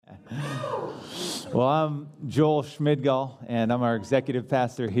Well, I'm Joel Schmidgall, and I'm our executive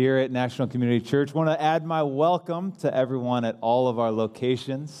pastor here at National Community Church. I want to add my welcome to everyone at all of our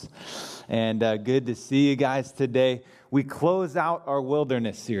locations, and good to see you guys today. We close out our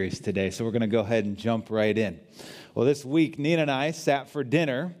wilderness series today, so we're going to go ahead and jump right in. Well, this week, Nina and I sat for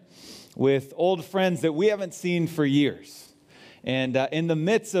dinner with old friends that we haven't seen for years, and in the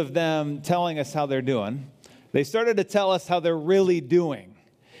midst of them telling us how they're doing, they started to tell us how they're really doing.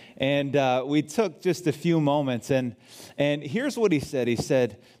 And we took just a few moments, and here's what he said. He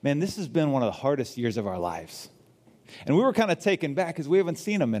said, man, this has been one of the hardest years of our lives. And we were kind of taken back because we haven't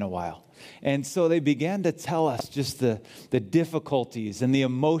seen them in a while. And so they began to tell us just the difficulties and the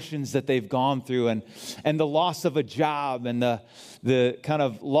emotions that they've gone through, and the loss of a job, and the kind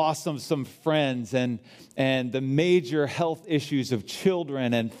of loss of some friends, and the major health issues of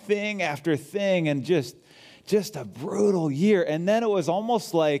children, and thing after thing, and just a brutal year. And then it was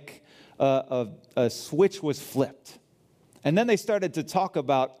almost like a switch was flipped. And then they started to talk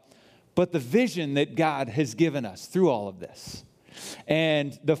about, but the vision that God has given us through all of this,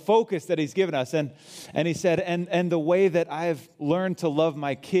 and the focus that he's given us. And he said, and the way that I've learned to love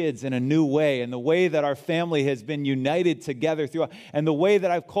my kids in a new way, and the way that our family has been united together through, and the way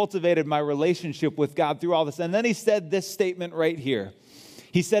that I've cultivated my relationship with God through all this. And then he said this statement right here.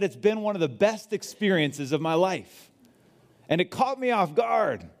 He said, it's been one of the best experiences of my life. And it caught me off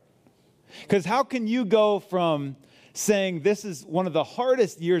guard. Because how can you go from saying this is one of the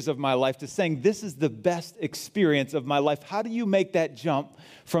hardest years of my life to saying this is the best experience of my life? How do you make that jump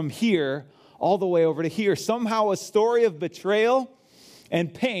from here all the way over to here? Somehow a story of betrayal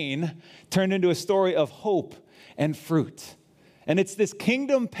and pain turned into a story of hope and fruit. And it's this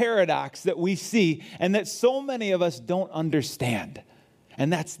kingdom paradox that we see and that so many of us don't understand.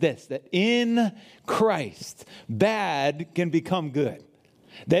 And that's this, that in Christ, bad can become good.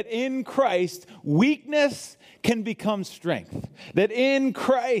 That in Christ, weakness can become strength. That in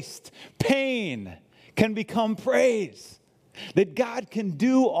Christ, pain can become praise. That God can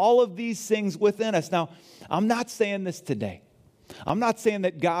do all of these things within us. Now, I'm not saying this today. I'm not saying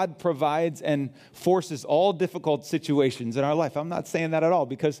that God provides and forces all difficult situations in our life. I'm not saying that at all,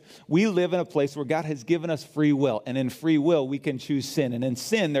 because we live in a place where God has given us free will. And in free will, we can choose sin. And in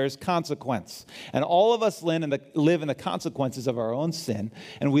sin, there's consequence. And all of us live in the consequences of our own sin.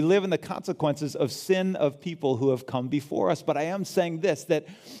 And we live in the consequences of sin of people who have come before us. But I am saying this, that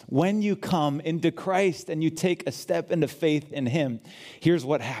when you come into Christ and you take a step into faith in Him, here's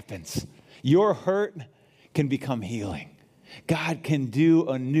what happens. Your hurt can become healing. God can do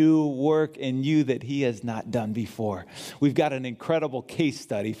a new work in you that He has not done before. We've got an incredible case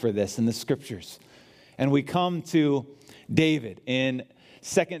study for this in the scriptures. And we come to David in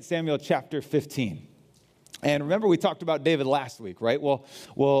 2 Samuel chapter 15. And remember, we talked about David last week, right?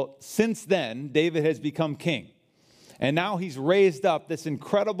 Well, since then, David has become king. And now he's raised up this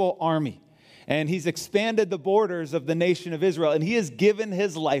incredible army. And he's expanded the borders of the nation of Israel. And he has given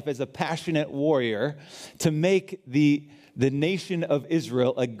his life as a passionate warrior to make the nation of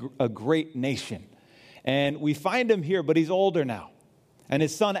Israel a great nation. And we find him here, but he's older now. And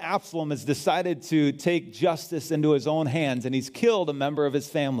his son Absalom has decided to take justice into his own hands, and he's killed a member of his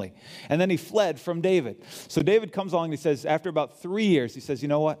family. And then he fled from David. So David comes along and he says, after about 3 years, he says, you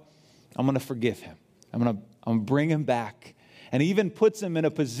know what? I'm going to forgive him. I'm going to bring him back. And he even puts him in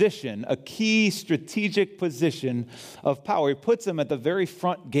a position, a key strategic position of power. He puts him at the very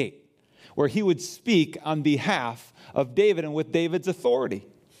front gate, where he would speak on behalf of David and with David's authority.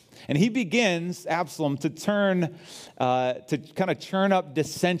 And he begins, Absalom, to kind of churn up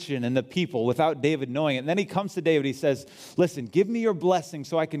dissension in the people without David knowing it. And then he comes to David, he says, listen, give me your blessing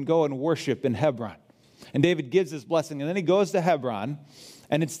so I can go and worship in Hebron. And David gives his blessing, and then he goes to Hebron,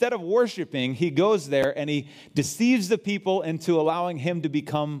 and instead of worshiping, he goes there and he deceives the people into allowing him to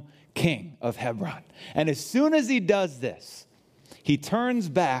become king of Hebron. And as soon as he does this, he turns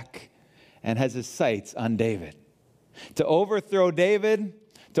back and has his sights on David. To overthrow David,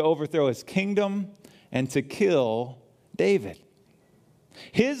 to overthrow his kingdom, and to kill David.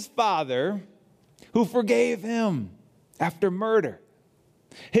 His father, who forgave him after murder.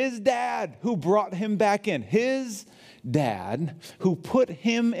 His dad, who brought him back in. His dad, who put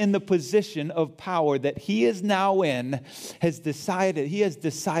him in the position of power that he is now in, has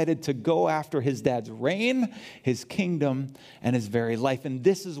decided to go after his dad's reign, his kingdom, and his very life. And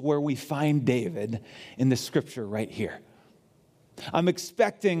this is where we find David in the scripture right here. I'm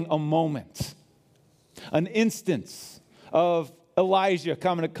expecting a moment, an instance of Elijah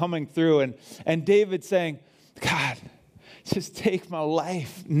coming through and David saying, God, just take my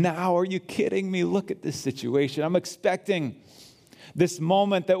life now. Are you kidding me? Look at this situation. I'm expecting This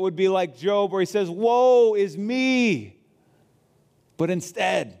moment that would be like Job, where he says, woe is me. But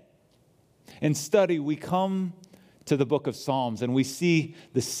instead, in study, we come to the book of Psalms, and we see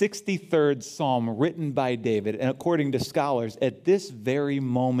the 63rd Psalm written by David, and according to scholars, at this very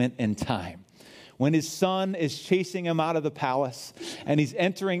moment in time, when his son is chasing him out of the palace, and he's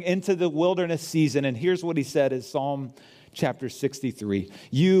entering into the wilderness season. And here's what he said in Psalm chapter 63.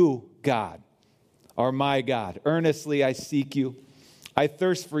 You, God, are my God. Earnestly I seek you. I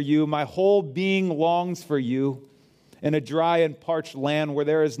thirst for you. My whole being longs for you in a dry and parched land where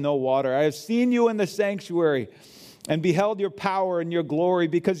there is no water. I have seen you in the sanctuary and beheld your power and your glory,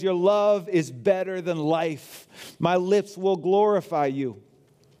 because your love is better than life. My lips will glorify you.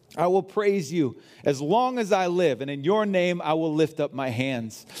 I will praise you as long as I live, and in your name I will lift up my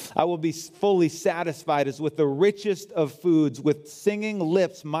hands. I will be fully satisfied as with the richest of foods. With singing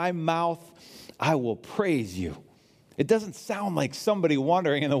lips, my mouth, I will praise you. It doesn't sound like somebody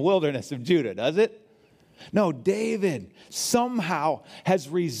wandering in the wilderness of Judah, does it? No, David somehow has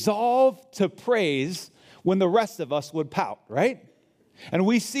resolved to praise when the rest of us would pout, right? And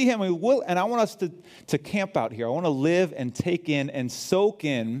we see him, and I want us to camp out here. I want to live and take in and soak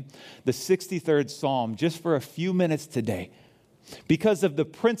in the 63rd Psalm just for a few minutes today, because of the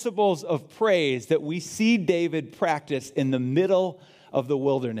principles of praise that we see David practice in the middle of the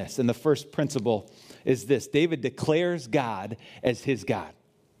wilderness. And the first principle is this: David declares God as his God.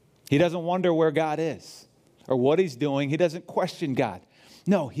 He doesn't wonder where God is or what he's doing. He doesn't question God.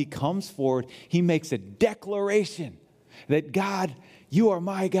 No, he comes forward. He makes a declaration that God, you are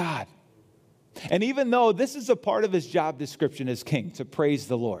my God. And even though this is a part of his job description as king, to praise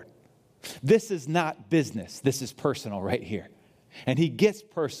the Lord, this is not business. This is personal right here. And he gets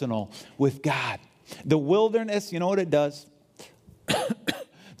personal with God. The wilderness, you know what it does?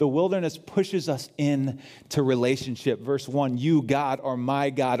 The wilderness pushes us into relationship. Verse 1, you, God, are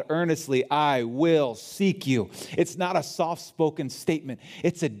my God. Earnestly, I will seek you. It's not a soft-spoken statement.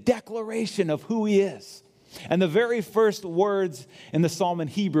 It's a declaration of who he is. And the very first words in the psalm in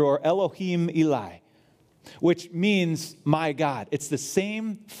Hebrew are Elohim Eli, which means my God. It's the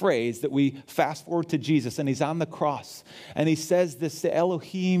same phrase that we fast forward to Jesus, and he's on the cross. And he says this to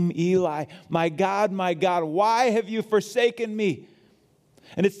Elohim Eli, my God, why have you forsaken me?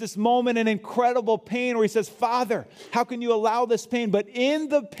 And it's this moment in incredible pain where he says, Father, how can you allow this pain? But in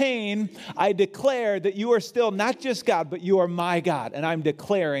the pain, I declare that you are still not just God, but you are my God. And I'm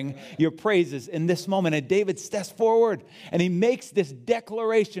declaring your praises in this moment. And David steps forward and he makes this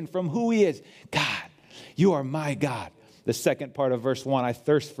declaration from who he is. God, you are my God. The second part of verse 1, I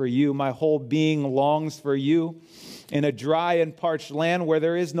thirst for you. My whole being longs for you in a dry and parched land where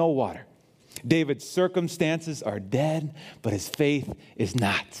there is no water. David's circumstances are dead, but his faith is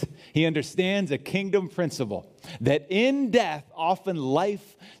not. He understands a kingdom principle that in death, often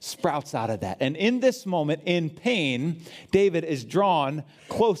life sprouts out of that. And in this moment, in pain, David is drawn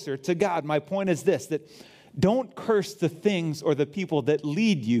closer to God. My point is this, that don't curse the things or the people that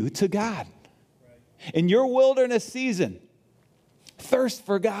lead you to God. In your wilderness season, thirst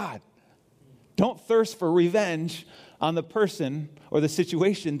for God. Don't thirst for revenge on the person or the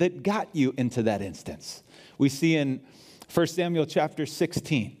situation that got you into that instance. We see in 1 Samuel chapter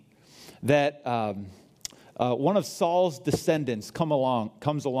 16 that one of Saul's descendants comes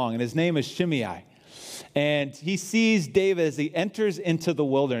along, and his name is Shimei. And he sees David as he enters into the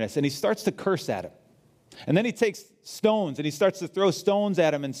wilderness, and he starts to curse at him. And then he takes stones, and he starts to throw stones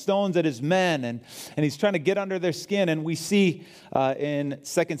at him and stones at his men, and he's trying to get under their skin. And we see in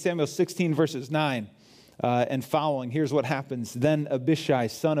 2 Samuel 16, verses 9, and following, here's what happens. Then Abishai,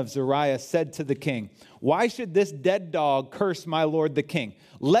 son of Zeruiah, said to the king, why should this dead dog curse my lord the king?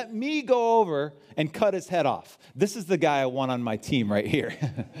 Let me go over and cut his head off. This is the guy I want on my team right here.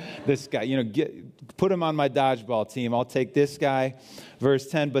 This guy, put him on my dodgeball team. I'll take this guy. Verse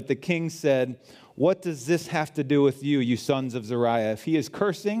 10, but the king said, what does this have to do with you, you sons of Zeruiah? If he is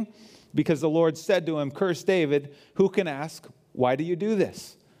cursing, because the Lord said to him, curse David, who can ask, why do you do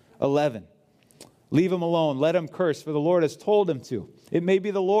this? 11. Leave him alone. Let him curse, for the Lord has told him to. It may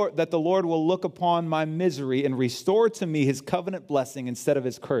be that the Lord will look upon my misery and restore to me his covenant blessing instead of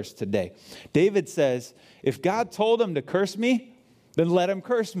his curse today. David says, if God told him to curse me, then let him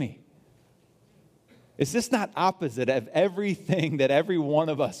curse me. Is this not opposite of everything that every one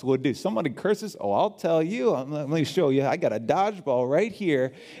of us would do? Somebody curses, oh, I'll tell you. Let me show you. I got a dodgeball right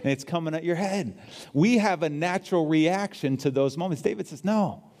here, and it's coming at your head. We have a natural reaction to those moments. David says,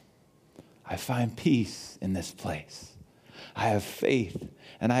 no. I find peace in this place. I have faith.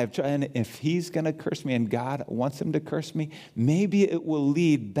 And and if he's going to curse me and God wants him to curse me, maybe it will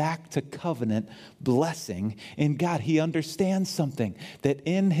lead back to covenant blessing in God. He understands something, that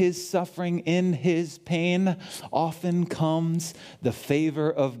in his suffering, in his pain, often comes the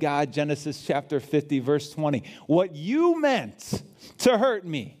favor of God. Genesis chapter 50, verse 20. What you meant to hurt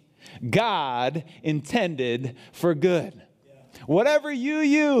me, God intended for good. Whatever you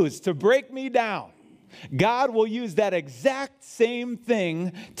use to break me down, God will use that exact same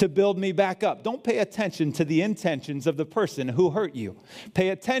thing to build me back up. Don't pay attention to the intentions of the person who hurt you. Pay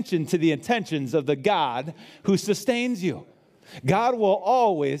attention to the intentions of the God who sustains you. God will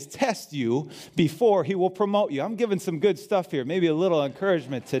always test you before he will promote you. I'm giving some good stuff here. Maybe a little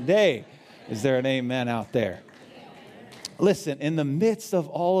encouragement today. Is there an amen out there? Listen, in the midst of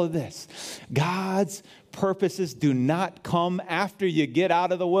all of this, God's purposes do not come after you get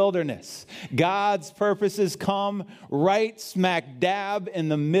out of the wilderness. God's purposes come right smack dab in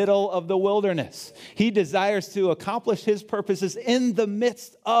the middle of the wilderness. He desires to accomplish his purposes in the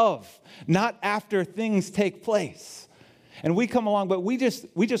midst of, not after things take place. And we come along, but we just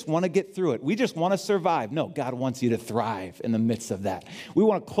want to get through it. We just want to survive. No, God wants you to thrive in the midst of that. We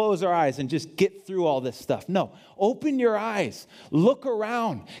want to close our eyes and just get through all this stuff. No, open your eyes. Look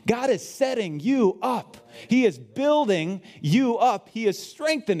around. God is setting you up. He is building you up. He is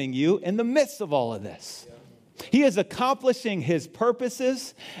strengthening you in the midst of all of this. He is accomplishing his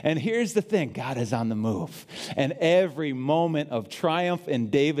purposes. And here's the thing, God is on the move. And every moment of triumph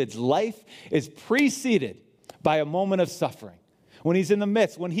in David's life is preceded by a moment of suffering. When he's in the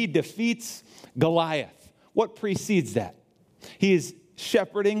midst, when he defeats Goliath, what precedes that? He is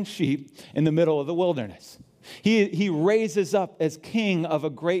shepherding sheep in the middle of the wilderness. He raises up as king of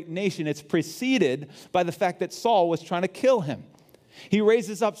a great nation. It's preceded by the fact that Saul was trying to kill him. He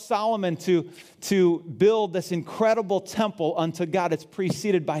raises up Solomon to build this incredible temple unto God. It's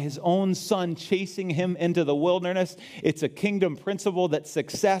preceded by his own son chasing him into the wilderness. It's a kingdom principle that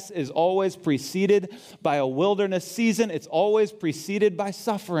success is always preceded by a wilderness season. It's always preceded by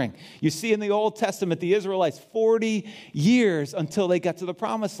suffering. You see in the Old Testament, the Israelites, 40 years until they got to the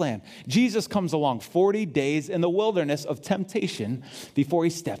promised land. Jesus comes along 40 days in the wilderness of temptation before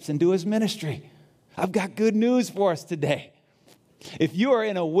he steps into his ministry. I've got good news for us today. If you are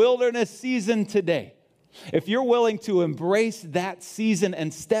in a wilderness season today, if you're willing to embrace that season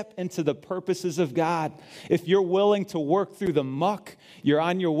and step into the purposes of God, if you're willing to work through the muck, you're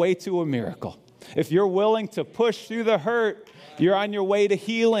on your way to a miracle. If you're willing to push through the hurt, you're on your way to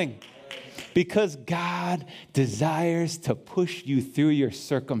healing. Because God desires to push you through your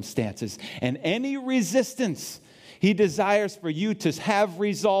circumstances. And any resistance, he desires for you to have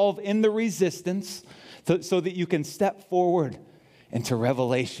resolve in the resistance so that you can step forward into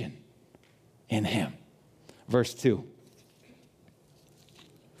revelation in him. Verse 2.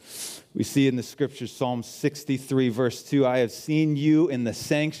 We see in the scriptures, Psalm 63, verse 2, I have seen you in the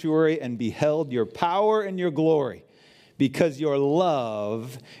sanctuary and beheld your power and your glory, because your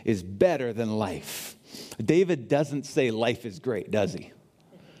love is better than life. David doesn't say life is great, does he?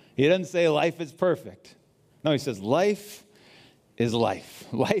 He doesn't say life is perfect. No, he says life is life.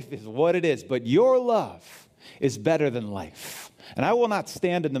 Life is what it is, but your love is better than life. And I will not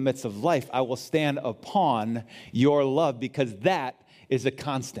stand in the midst of life. I will stand upon your love, because that is a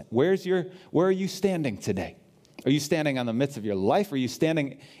constant. Where are you standing today? Are you standing on the midst of your life? Or are you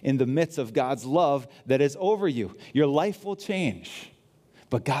standing in the midst of God's love that is over you? Your life will change,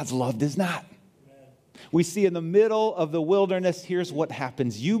 but God's love does not. We see in the middle of the wilderness, here's what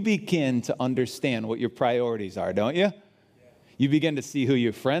happens. You begin to understand what your priorities are, don't you? You begin to see who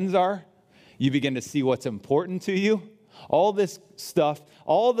your friends are. You begin to see what's important to you. All this stuff,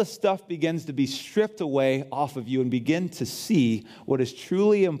 all the stuff begins to be stripped away off of you and begin to see what is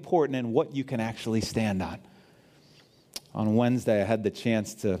truly important and what you can actually stand on. On Wednesday, I had the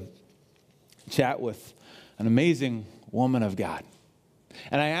chance to chat with an amazing woman of God.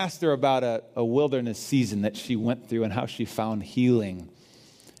 And I asked her about a wilderness season that she went through and how she found healing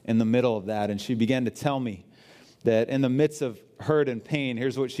in the middle of that. And she began to tell me that in the midst of hurt and pain,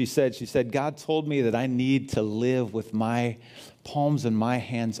 here's what she said. She said, God told me that I need to live with my palms and my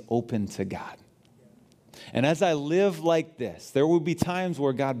hands open to God. And as I live like this, there will be times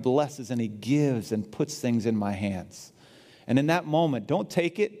where God blesses and he gives and puts things in my hands. And in that moment, don't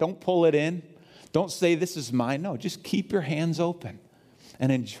take it, don't pull it in, don't say this is mine. No, just keep your hands open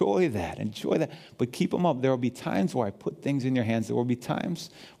and enjoy that. But keep them up. There will be times where I put things in your hands. There will be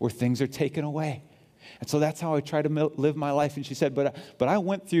times where things are taken away. And so that's how I try to live my life. And she said, but I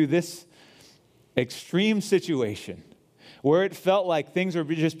went through this extreme situation where it felt like things were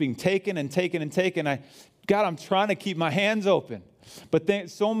just being taken and taken and taken. God, I'm trying to keep my hands open. But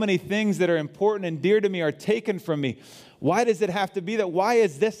so many things that are important and dear to me are taken from me. Why does it have to be that? Why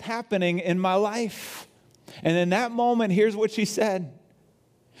is this happening in my life? And in that moment, here's what she said.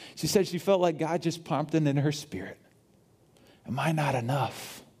 She said she felt like God just prompted in her spirit. Am I not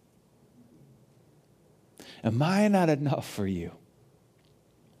enough? Am I not enough for you?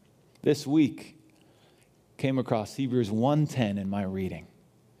 This week, came across Hebrews 1:10 in my reading.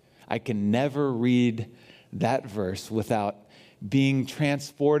 I can never read that verse without being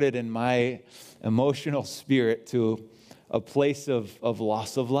transported in my emotional spirit to a place of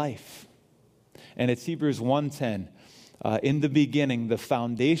loss of life. And it's Hebrews 1:10. In the beginning, the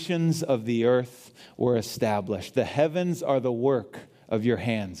foundations of the earth were established. The heavens are the work of your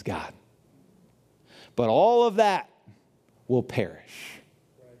hands, God. But all of that will perish,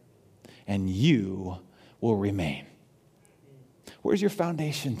 and you will remain. Where's your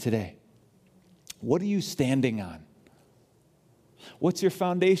foundation today? What are you standing on? What's your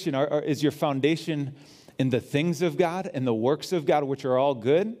foundation? Is your foundation in the things of God and the works of God, which are all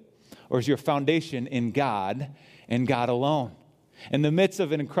good? Or is your foundation in God and God alone? In the midst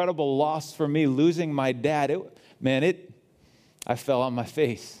of an incredible loss for me, losing my dad, I fell on my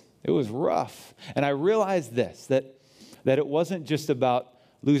face. It was rough. And I realized this, that it wasn't just about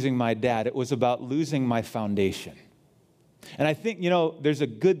losing my dad. It was about losing my foundation. And I think, there's a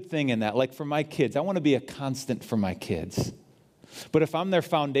good thing in that. Like for my kids, I want to be a constant for my kids. But if I'm their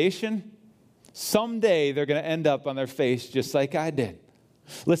foundation, someday they're going to end up on their face just like I did.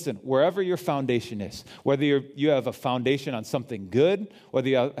 Listen, wherever your foundation is, whether you have a foundation on something good, whether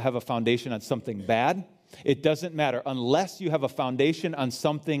you have a foundation on something bad, it doesn't matter. Unless you have a foundation on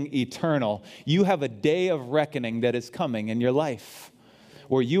something eternal, you have a day of reckoning that is coming in your life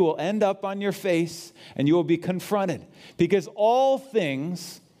where you will end up on your face and you will be confronted because all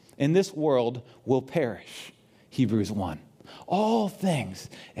things in this world will perish. Hebrews 1. All things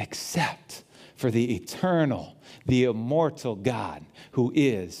except for the eternal, the immortal God who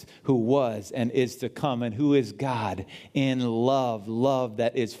is, who was, and is to come, and who is God in love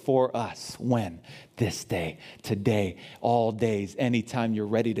that is for us. When? This day, today, all days, anytime you're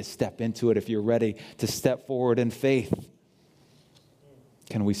ready to step into it, if you're ready to step forward in faith.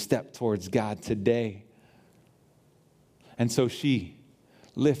 Can we step towards God today? And so she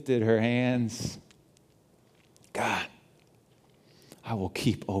lifted her hands. God, I will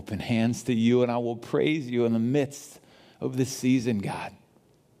keep open hands to you, and I will praise you in the midst of this season, God.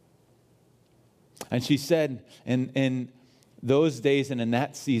 And she said, in those days and in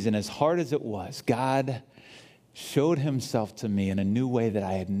that season, as hard as it was, God showed himself to me in a new way that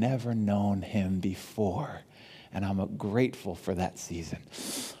I had never known him before. And I'm grateful for that season.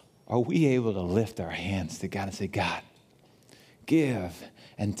 Are we able to lift our hands to God and say, God, give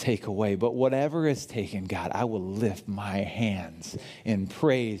and take away. But whatever is taken, God, I will lift my hands in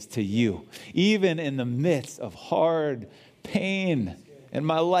praise to you. Even in the midst of hard pain in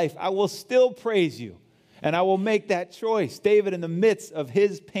my life, I will still praise you. And I will make that choice. David, in the midst of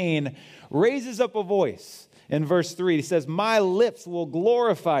his pain, raises up a voice. In verse 3, he says, my lips will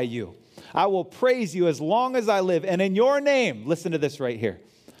glorify you. I will praise you as long as I live. And in your name, listen to this right here,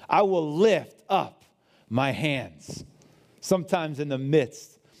 I will lift up my hands. Sometimes in the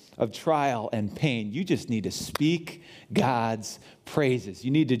midst of trial and pain, you just need to speak God's praises.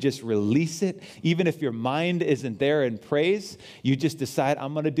 You need to just release it. Even if your mind isn't there in praise, you just decide,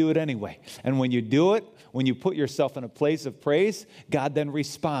 I'm going to do it anyway. And when you do it, when you put yourself in a place of praise, God then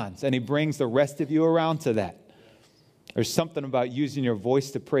responds, and he brings the rest of you around to that. There's something about using your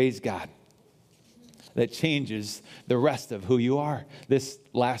voice to praise God that changes the rest of who you are. This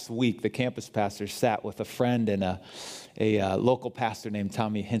last week, the campus pastor sat with a friend and a local pastor named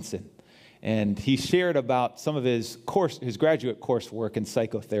Tommy Hinson. And he shared about some of his graduate coursework in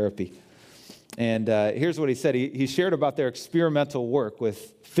psychotherapy. And here's what he said. He shared about their experimental work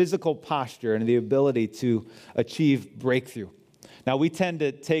with physical posture and the ability to achieve breakthrough. Now, we tend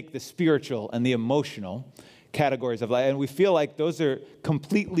to take the spiritual and the emotional categories of life, and we feel like those are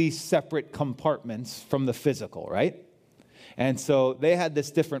completely separate compartments from the physical, right? And so they had this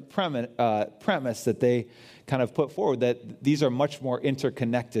different premise that they kind of put forward, that these are much more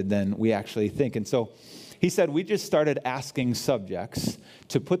interconnected than we actually think. And so he said, we just started asking subjects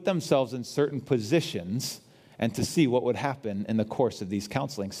to put themselves in certain positions and to see what would happen in the course of these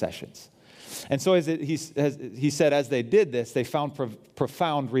counseling sessions. And so he said, as they did this, they found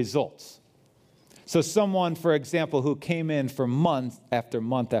profound results. So someone, for example, who came in for month after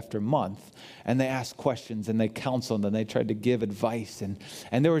month after month, and they asked questions, and they counseled, and they tried to give advice, and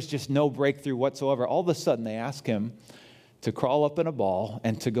there was just no breakthrough whatsoever. All of a sudden, they asked him to crawl up in a ball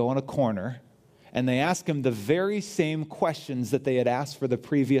and to go in a corner. And they ask him the very same questions that they had asked for the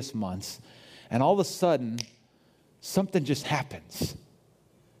previous months. And all of a sudden, something just happens.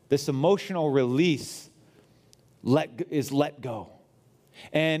 This emotional release is let go.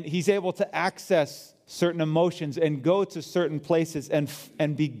 And he's able to access certain emotions and go to certain places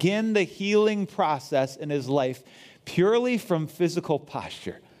and begin the healing process in his life purely from physical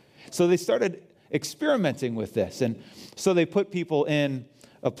posture. So they started experimenting with this. And so they put people in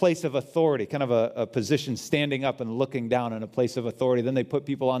a place of authority, kind of a position standing up and looking down in a place of authority. Then they put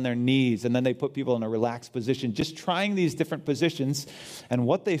people on their knees, and then they put people in a relaxed position, just trying these different positions. And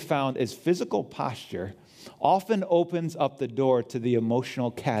what they found is physical posture often opens up the door to the emotional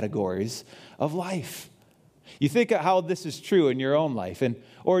categories of life. You think of how this is true in your own life,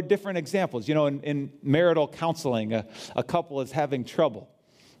 or different examples. You know, in marital counseling, a couple is having trouble.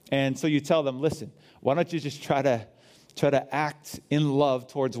 And so you tell them, listen, why don't you just try to act in love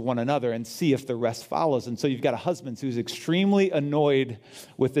towards one another and see if the rest follows. And so you've got a husband who's extremely annoyed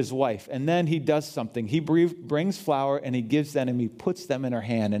with his wife. And then he does something. He brings flour and he gives them and he puts them in her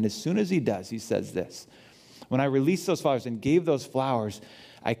hand. And as soon as he does, he says this: when I released those flowers and gave those flowers,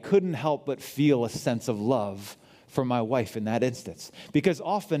 I couldn't help but feel a sense of love for my wife in that instance. Because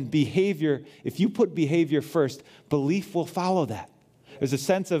often behavior, if you put behavior first, belief will follow that. There's a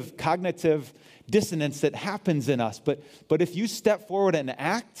sense of cognitive dissonance that happens in us. But if you step forward and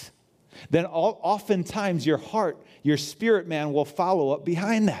act, then oftentimes your heart, your spirit man will follow up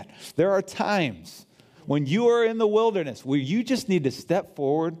behind that. There are times when you are in the wilderness where you just need to step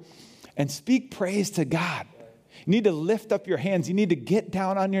forward and speak praise to God. You need to lift up your hands. You need to get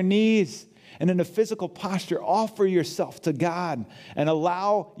down on your knees. And in a physical posture, offer yourself to God and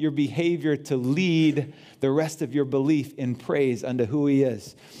allow your behavior to lead the rest of your belief in praise unto who he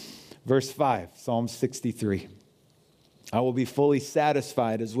is. Verse 5, Psalm 63. I will be fully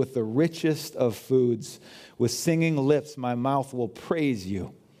satisfied as with the richest of foods. With singing lips, my mouth will praise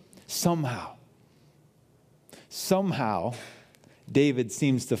you. Somehow, David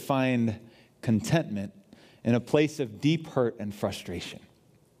seems to find contentment in a place of deep hurt and frustration.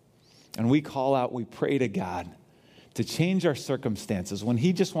 And we call out, we pray to God to change our circumstances when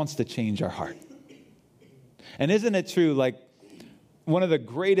he just wants to change our heart. And isn't it true, like, one of the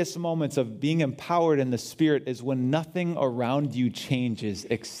greatest moments of being empowered in the Spirit is when nothing around you changes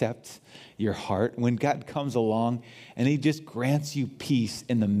except your heart. When God comes along and he just grants you peace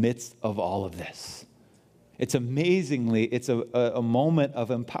in the midst of all of this. It's a moment of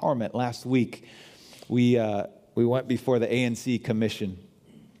empowerment. Last week, we went before the ANC Commission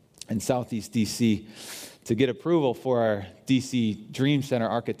in Southeast D.C. to get approval for our D.C. Dream Center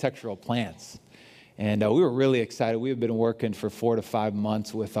architectural plans. And we were really excited. We have been working for 4 to 5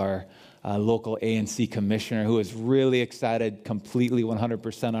 months with our local ANC commissioner, who is really excited, completely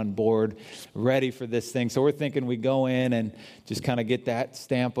 100% on board, ready for this thing. So we're thinking we go in and just kind of get that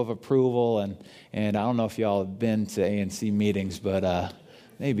stamp of approval. And I don't know if y'all have been to ANC meetings, but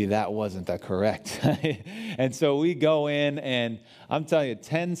maybe that wasn't that correct. And so we go in, and I'm telling you,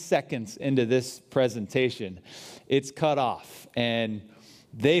 10 seconds into this presentation, it's cut off. And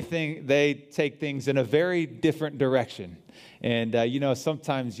they take things in a very different direction. And,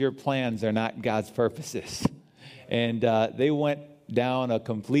 sometimes your plans are not God's purposes. And they went down a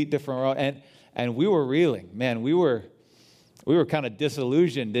complete different road. And we were reeling. Man, we were kind of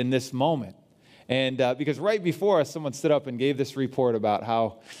disillusioned in this moment. And because right before us, someone stood up and gave this report about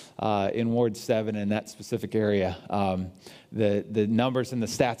how in Ward 7 in that specific area, the numbers and the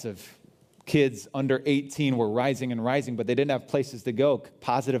stats of kids under 18 were rising and rising, but they didn't have places to go,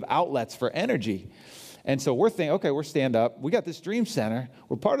 positive outlets for energy. And so we're thinking, okay, we're stand up. We got this Dream Center.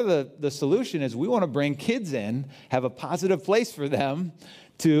 We're part of the solution is we want to bring kids in, have a positive place for them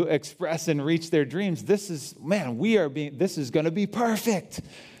to express and reach their dreams. This is going to be perfect.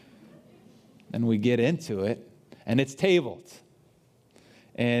 And we get into it, and it's tabled,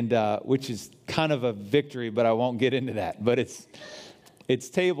 and which is kind of a victory, but I won't get into that. But it's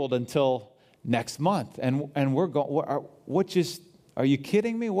tabled until next month, and we're going. Are you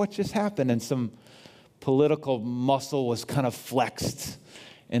kidding me? What just happened? And some political muscle was kind of flexed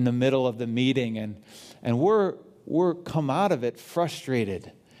in the middle of the meeting, and we're come out of it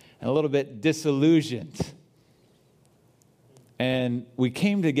frustrated and a little bit disillusioned. And we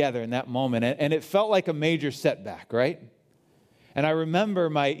came together in that moment, and it felt like a major setback, right? And I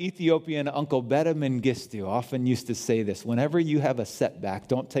remember my Ethiopian uncle, Beda Mengistu, often used to say this: whenever you have a setback,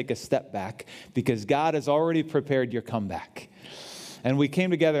 don't take a step back, because God has already prepared your comeback. And we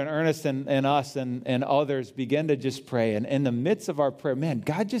came together, and Ernest and us and others began to just pray. And in the midst of our prayer, man,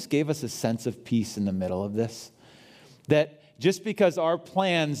 God just gave us a sense of peace in the middle of this. That just because our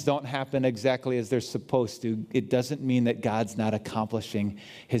plans don't happen exactly as they're supposed to, it doesn't mean that God's not accomplishing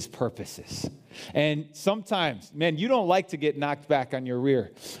his purposes. And sometimes, man, you don't like to get knocked back on your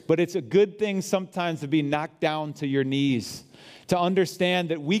rear, but it's a good thing sometimes to be knocked down to your knees, to understand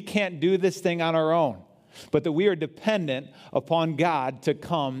that we can't do this thing on our own, but that we are dependent upon God to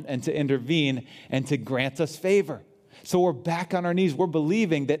come and to intervene and to grant us favor. So we're back on our knees. We're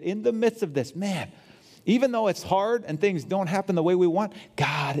believing that in the midst of this, man, even though it's hard and things don't happen the way we want,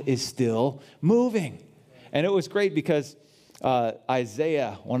 God is still moving. And it was great because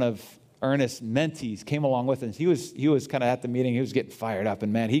Isaiah, one of Ernest's mentees, came along with us. He was kind of at the meeting. He was getting fired up.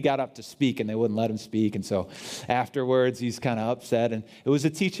 And man, he got up to speak and they wouldn't let him speak. And so afterwards, he's kind of upset. And it was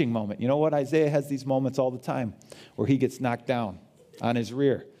a teaching moment. You know what? Isaiah has these moments all the time where he gets knocked down on his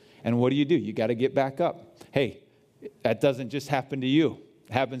rear. And what do? You got to get back up. Hey, that doesn't just happen to you.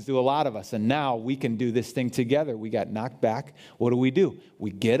 Happens to a lot of us. And now we can do this thing together. We got knocked back. What do? We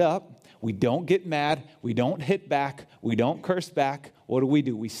get up. We don't get mad. We don't hit back. We don't curse back. What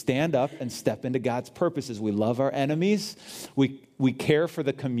do? We stand up and step into God's purposes. We love our enemies. We care for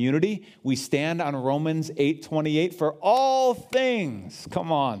the community. We stand on Romans 8:28 for all things.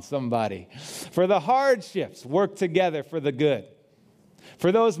 Come on, somebody. For the hardships, work together for the good.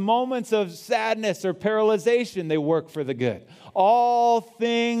 For those moments of sadness or paralyzation, they work for the good. All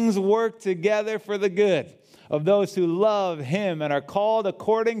things work together for the good of those who love him and are called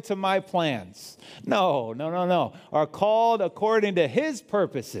according to my plans. No. Are called according to his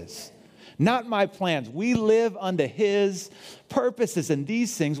purposes, not my plans. We live unto his purposes, and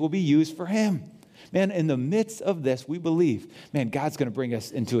these things will be used for him. Man, in the midst of this, we believe, man, God's going to bring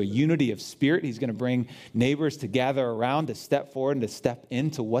us into a unity of spirit. He's going to bring neighbors to gather around, to step forward and to step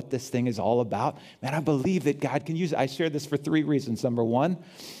into what this thing is all about. Man, I believe that God can use it. I share this for 3 reasons. Number one,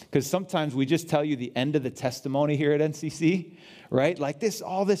 because sometimes we just tell you the end of the testimony here at NCC, right? Like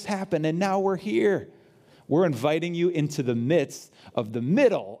all this happened, and now we're here. We're inviting you into the midst of the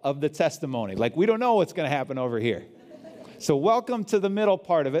middle of the testimony. Like, we don't know what's going to happen over here. So welcome to the middle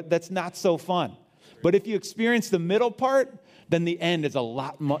part of it. That's not so fun. But if you experience the middle part, then the end is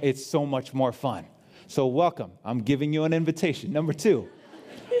it's so much more fun. So welcome. I'm giving you an invitation. Number 2,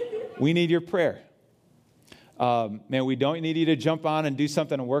 we need your prayer. Man, we don't need you to jump on and do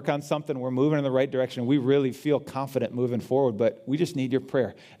something and work on something. We're moving in the right direction. We really feel confident moving forward, but we just need your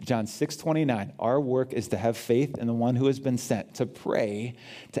prayer. John 6:29, our work is to have faith in the one who has been sent, to pray,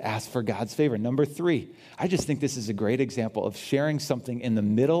 to ask for God's favor. Number 3, I just think this is a great example of sharing something in the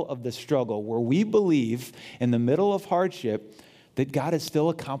middle of the struggle where we believe in the middle of hardship that God is still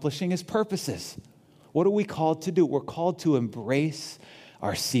accomplishing his purposes. What are we called to do? We're called to embrace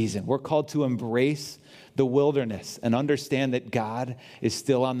our season. We're called to embrace the wilderness and understand that God is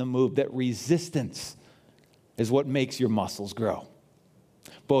still on the move, that resistance is what makes your muscles grow,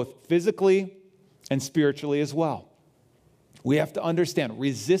 both physically and spiritually as well. We have to understand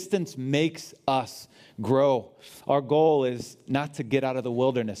resistance makes us grow. Our goal is not to get out of the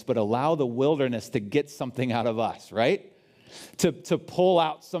wilderness, but allow the wilderness to get something out of us, right? To pull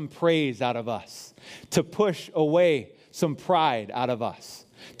out some praise out of us, to push away some pride out of us,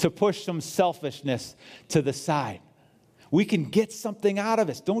 to push some selfishness to the side. We can get something out of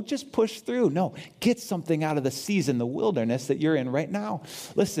us. Don't just push through. No, get something out of the season, the wilderness that you're in right now.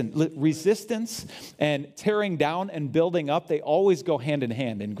 Listen, resistance and tearing down and building up, they always go hand in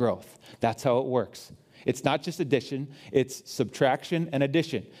hand in growth. That's how it works. It's not just addition, it's subtraction and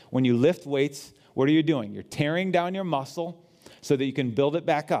addition. When you lift weights, what are you doing? You're tearing down your muscle so that you can build it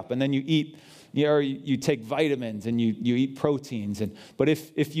back up. And then you eat, you take vitamins and you eat proteins. But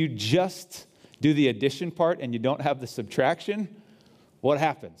if you just do the addition part and you don't have the subtraction, what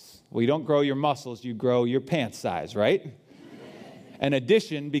happens? Well, you don't grow your muscles, you grow your pant size, right? And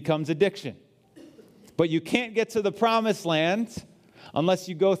addition becomes addiction. But you can't get to the promised land unless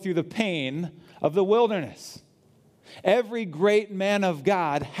you go through the pain of the wilderness. Every great man of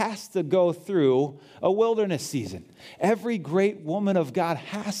God has to go through a wilderness season. Every great woman of God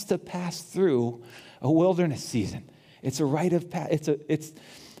has to pass through a wilderness season. It's a rite of passage.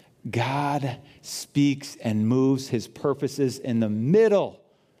 God speaks and moves his purposes in the middle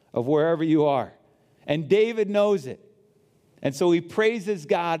of wherever you are. And David knows it. And so he praises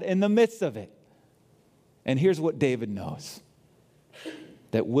God in the midst of it. And here's what David knows: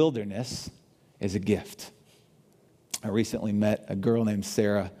 that wilderness is a gift. I recently met a girl named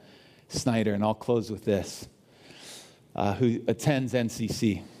Sarah Snyder, and I'll close with this, who attends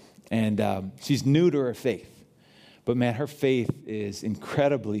NCC. And she's new to her faith. But man, her faith is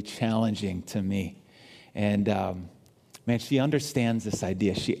incredibly challenging to me. And man, she understands this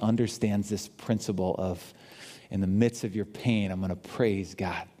idea. She understands this principle of in the midst of your pain, I'm going to praise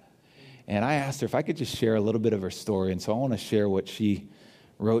God. And I asked her if I could just share a little bit of her story. And so I want to share what she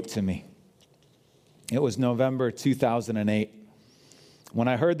wrote to me. It was November 2008. When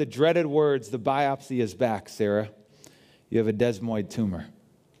I heard the dreaded words, "The biopsy is back, Sarah. You have a desmoid tumor."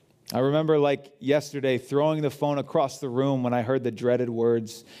 I remember like yesterday throwing the phone across the room when I heard the dreaded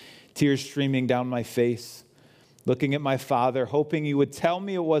words, tears streaming down my face, looking at my father, hoping he would tell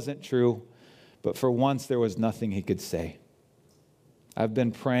me it wasn't true, but for once there was nothing he could say. I've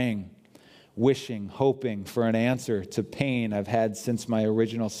been praying, wishing, hoping for an answer to pain I've had since my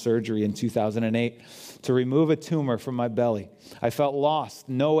original surgery in 2008 to remove a tumor from my belly. I felt lost,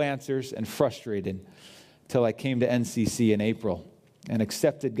 no answers, and frustrated till I came to NCC in April and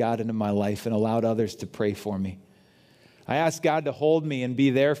accepted God into my life and allowed others to pray for me. I asked God to hold me and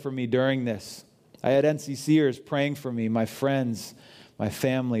be there for me during this. I had NCCers praying for me, my friends, my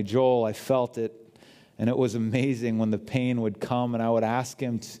family. Joel, I felt it. And it was amazing when the pain would come and I would ask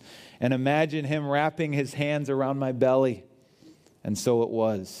him and imagine him wrapping his hands around my belly. And so it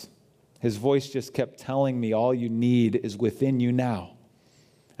was. His voice just kept telling me all you need is within you now.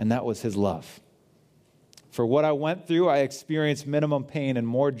 And that was his love. For what I went through, I experienced minimum pain and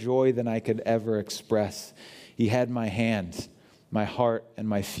more joy than I could ever express. He had my hand, my heart, and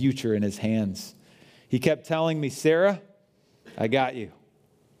my future in his hands. He kept telling me, "Sarah, I got you."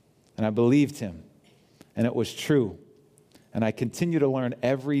 And I believed him. And it was true. And I continue to learn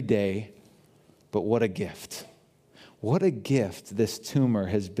every day. But what a gift. What a gift this tumor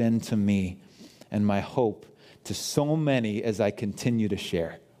has been to me and my hope to so many as I continue to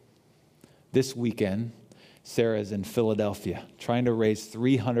share. This weekend, Sarah is in Philadelphia trying to raise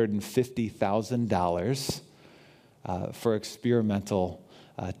 $350,000 for experimental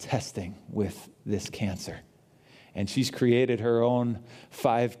testing with this cancer. And she's created her own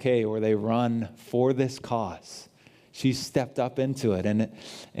 5K where they run for this cause. She's stepped up into it, and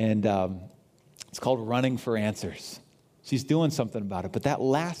it's called Running for Answers. She's doing something about it. But that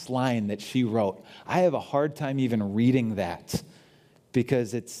last line that she wrote, I have a hard time even reading that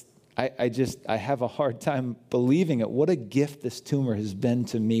because I have a hard time believing it. What a gift this tumor has been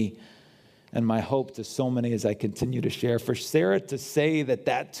to me and my hope to so many as I continue to share. For Sarah to say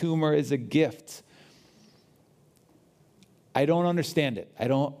that tumor is a gift, I don't understand it. I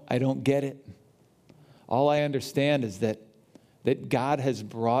don't get it. All I understand is that God has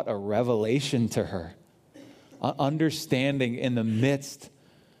brought a revelation to her, an understanding in the midst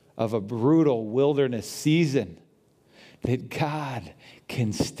of a brutal wilderness season that God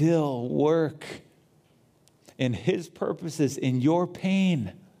can still work in his purposes in your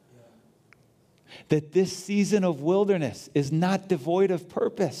pain. That this season of wilderness is not devoid of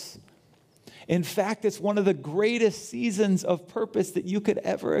purpose. In fact, it's one of the greatest seasons of purpose that you could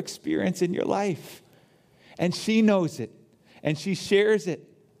ever experience in your life. And she knows it, and she shares it.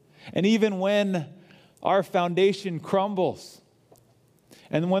 And even when our foundation crumbles,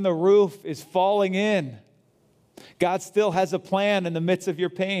 and when the roof is falling in, God still has a plan in the midst of your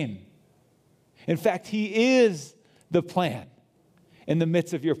pain. In fact, he is the plan in the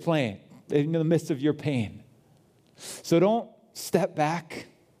midst of your pain. So don't step back.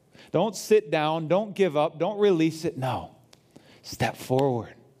 Don't sit down. Don't give up. Don't release it. No. Step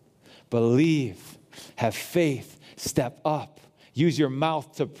forward. Believe. Have faith. Step up. Use your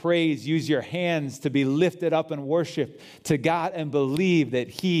mouth to praise. Use your hands to be lifted up in worship to God and believe that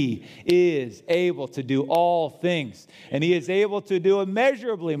he is able to do all things. And he is able to do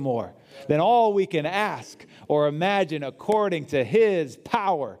immeasurably more than all we can ask or imagine according to his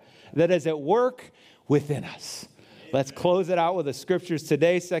power that is at work within us. Let's close it out with the scriptures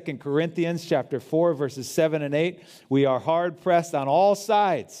today. 2 Corinthians chapter 4, verses 7 and 8. We are hard pressed on all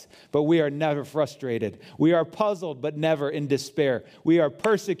sides, but we are never frustrated. We are puzzled, but never in despair. We are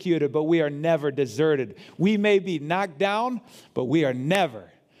persecuted, but we are never deserted. We may be knocked down, but we are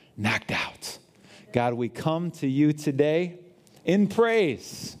never knocked out. God, we come to you today in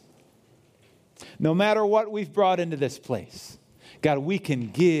praise. No matter what we've brought into this place, God, we can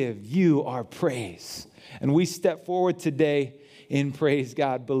give you our praise. And we step forward today in praise,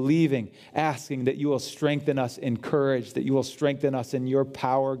 God, believing, asking that you will strengthen us in courage, that you will strengthen us in your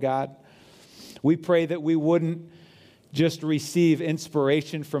power, God. We pray that we wouldn't just receive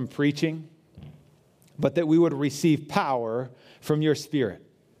inspiration from preaching, but that we would receive power from your Spirit.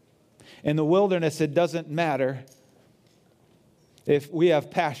 In the wilderness, it doesn't matter if we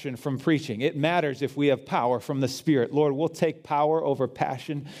have passion from preaching. It matters if we have power from the Spirit. Lord, we'll take power over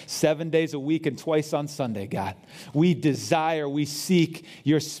passion 7 days a week and twice on Sunday, God. We seek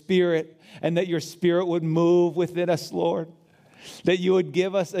your Spirit, and that your Spirit would move within us, Lord. that you would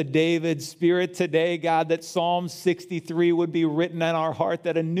give us a David spirit today, God, that Psalm 63 would be written in our heart,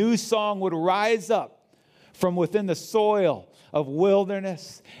 that a new song would rise up from within the soil of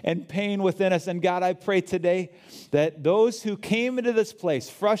wilderness and pain within us. And God, I pray today that those who came into this place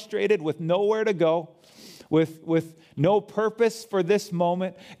frustrated with nowhere to go, with no purpose for this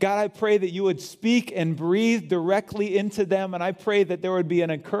moment, God, I pray that you would speak and breathe directly into them. And I pray that there would be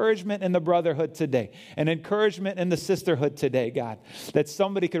an encouragement in the brotherhood today, an encouragement in the sisterhood today, God, that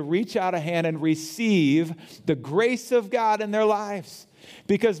somebody could reach out a hand and receive the grace of God in their lives.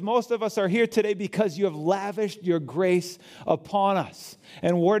 Because most of us are here today because you have lavished your grace upon us.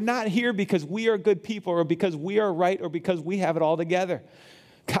 And we're not here because we are good people or because we are right or because we have it all together.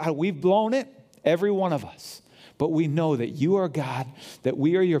 God, we've blown it, every one of us. But we know that you are God, that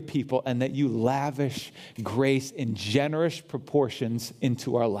we are your people, and that you lavish grace in generous proportions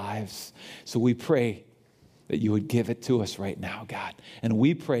into our lives. So we pray that you would give it to us right now, God. And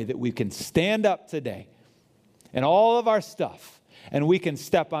we pray that we can stand up today in all of our stuff, and we can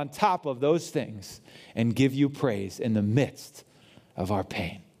step on top of those things and give you praise in the midst of our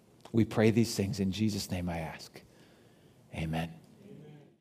pain. We pray these things in Jesus' name I ask. Amen.